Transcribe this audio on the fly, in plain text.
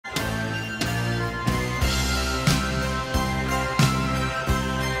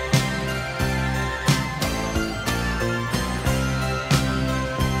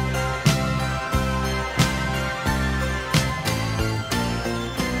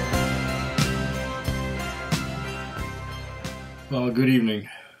Well, good evening.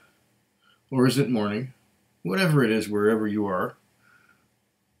 Or is it morning? Whatever it is, wherever you are.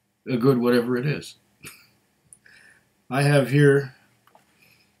 A good whatever it is. I have here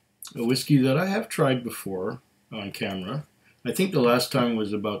a whiskey that I have tried before on camera. I think the last time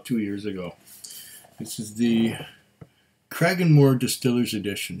was about 2 years ago. This is the Cragganmore Distiller's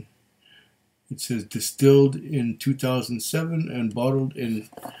Edition. It says distilled in 2007 and bottled in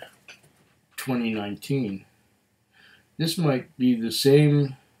 2019. This might be the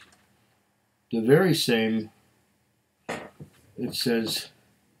very same. It says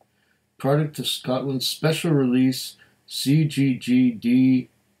product of Scotland special release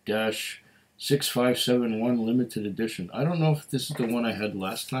CGGD-6571 limited edition. I don't know if this is the one I had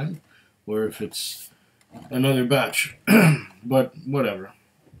last time or if it's another batch, but whatever.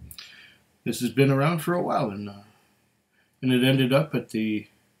 This has been around for a while, and it ended up at the,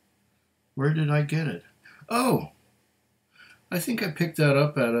 where did I get it? Oh, I think I picked that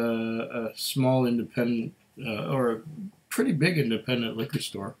up at a small independent, or a pretty big independent liquor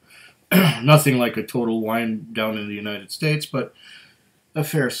store. Nothing like a Total Wine down in the United States, but a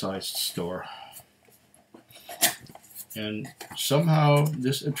fair-sized store. And somehow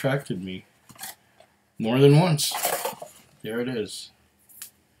this attracted me more than once. There it is.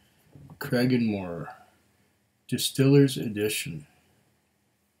 Cragganmore Distiller's Edition.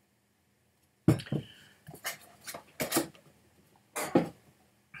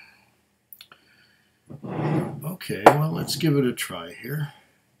 Okay, well, let's give it a try here.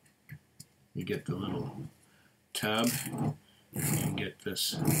 You get the little tab and get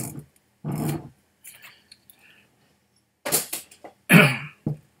this.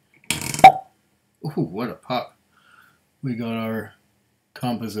 Ooh, what a pop. We got our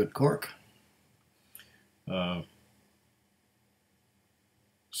composite cork.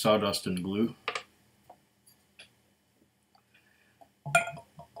 Sawdust and glue.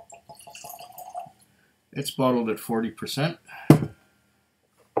 It's bottled at 40%.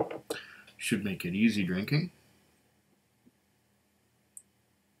 Should make it easy drinking.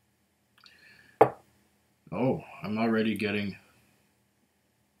 Oh, I'm already getting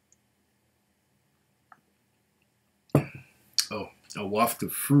a waft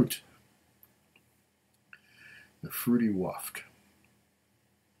of fruit. A fruity waft.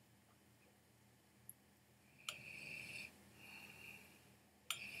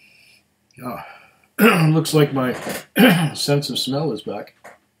 Ah, looks like my sense of smell is back.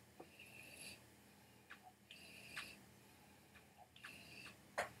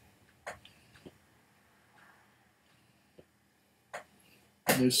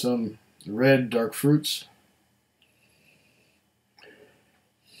 There's some red dark fruits.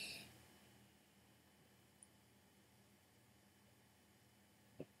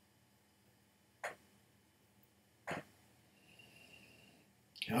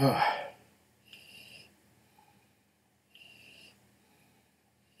 Ah.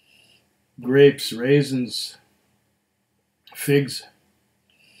 Grapes, raisins, figs,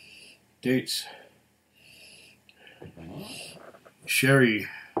 dates, sherry.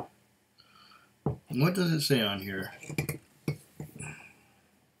 What does it say on here?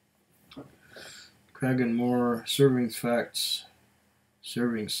 Cragganmore, serving facts,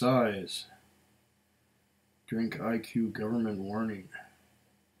 serving size, drink IQ, government warning.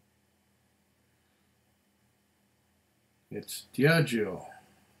 It's Diageo.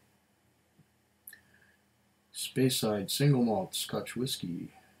 Speyside single malt Scotch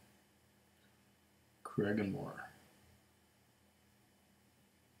whiskey. Cragganmore.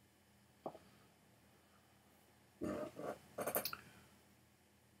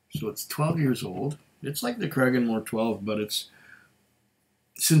 So it's 12 years old. It's like the Cragganmore 12, but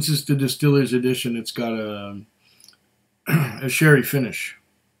since it's the Distiller's Edition, it's got a sherry finish.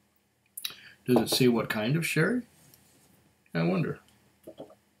 Does it say what kind of sherry? I wonder.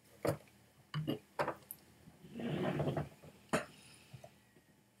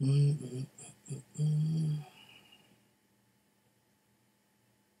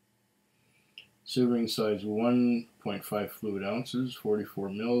 Serving size 1.5 fluid ounces, 44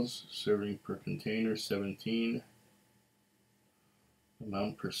 mils. Serving per container 17.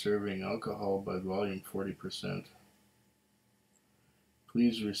 Amount per serving, alcohol by volume 40%.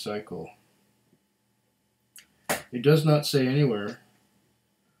 Please recycle. It does not say anywhere.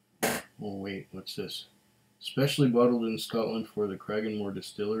 Oh wait, what's this? Specially bottled in Scotland for the Cragganmore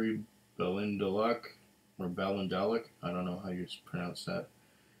Distillery, Ballindock, or Ballindock. I don't know how you pronounce that.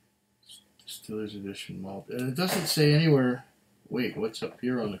 Distiller's Edition malt. And it doesn't say anywhere. Wait, what's up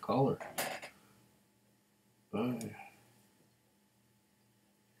here on the collar? An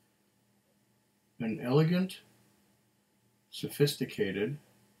elegant sophisticated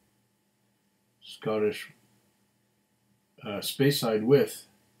Scottish Speyside with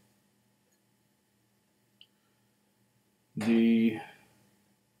the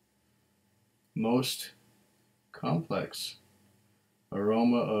most complex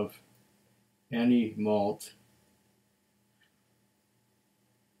aroma of any malt,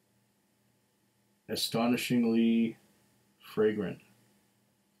 astonishingly fragrant,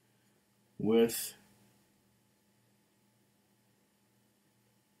 with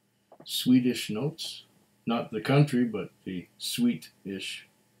Swedish notes, not the country, but the sweet-ish,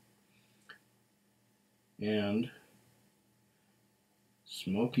 and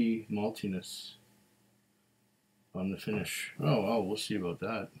smoky maltiness on the finish. Oh, well, we'll see about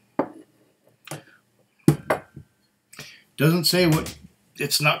that. Doesn't say what,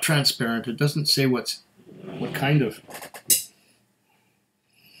 it's not transparent. It doesn't say what kind of,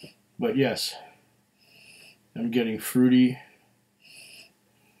 but yes, I'm getting fruity,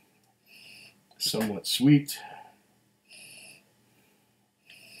 somewhat sweet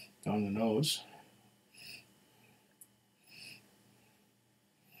on the nose.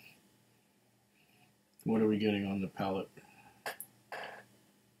 What are we getting on the palate?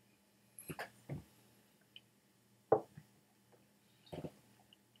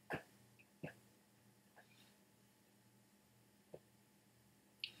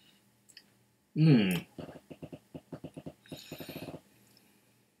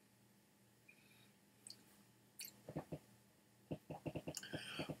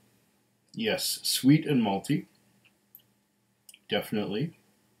 Yes, sweet and malty, definitely.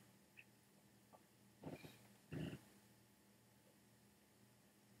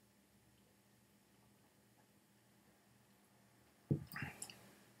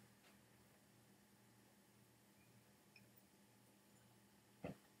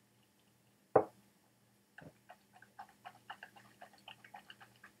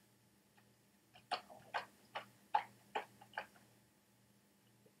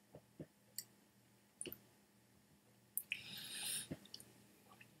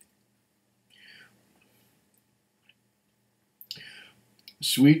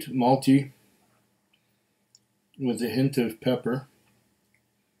 Sweet, malty, with a hint of pepper.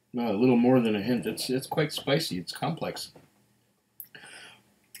 A little more than a hint. It's quite spicy. It's complex.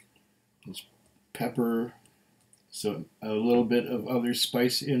 It's pepper, so a little bit of other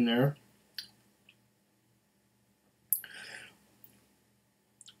spice in there.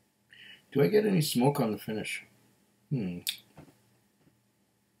 Do I get any smoke on the finish?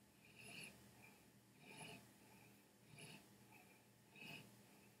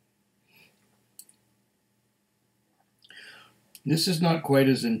 This is not quite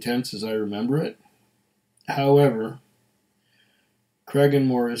as intense as I remember it. However,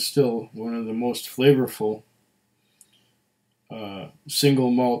 Cragganmore is still one of the most flavorful single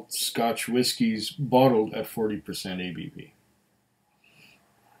malt Scotch whiskies bottled at 40% ABV.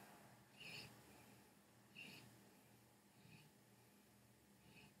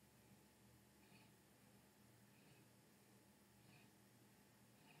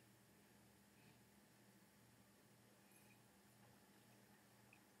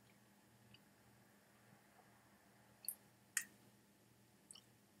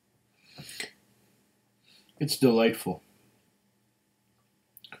 It's delightful.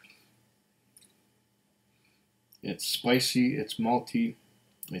 It's spicy, it's malty,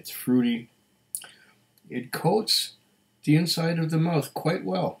 it's fruity. It coats the inside of the mouth quite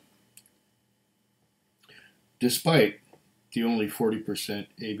well, despite the only 40%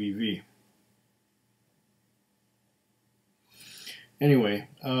 ABV. Anyway,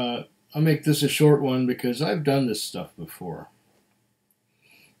 I'll make this a short one because I've done this stuff before.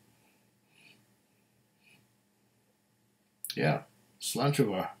 Yeah,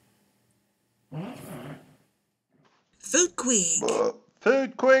 Slanchova. Food quick.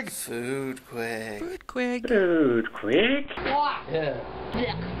 Food quick. Food quick. Food quick. Food quick. Yeah.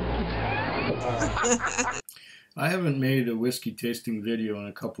 I haven't made a whiskey tasting video in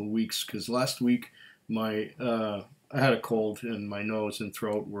a couple of weeks because last week I had a cold and my nose and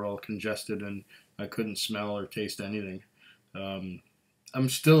throat were all congested and I couldn't smell or taste anything. I'm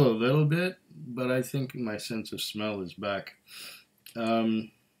still a little bit, but I think my sense of smell is back.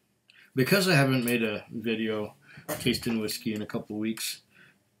 Because I haven't made a video tasting whiskey in a couple of weeks,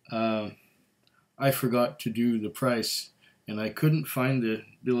 I forgot to do the price and I couldn't find the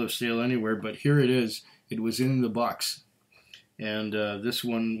bill of sale anywhere, but here it is. It was in the box. And this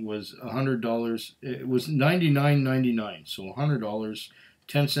one was $100. It was $99.99, so $100,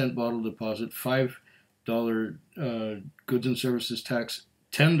 10-cent bottle deposit, $5 goods and services tax,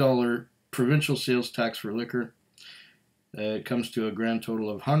 $10 provincial sales tax for liquor, It comes to a grand total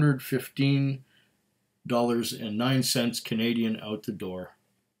of $115.09 Canadian out the door.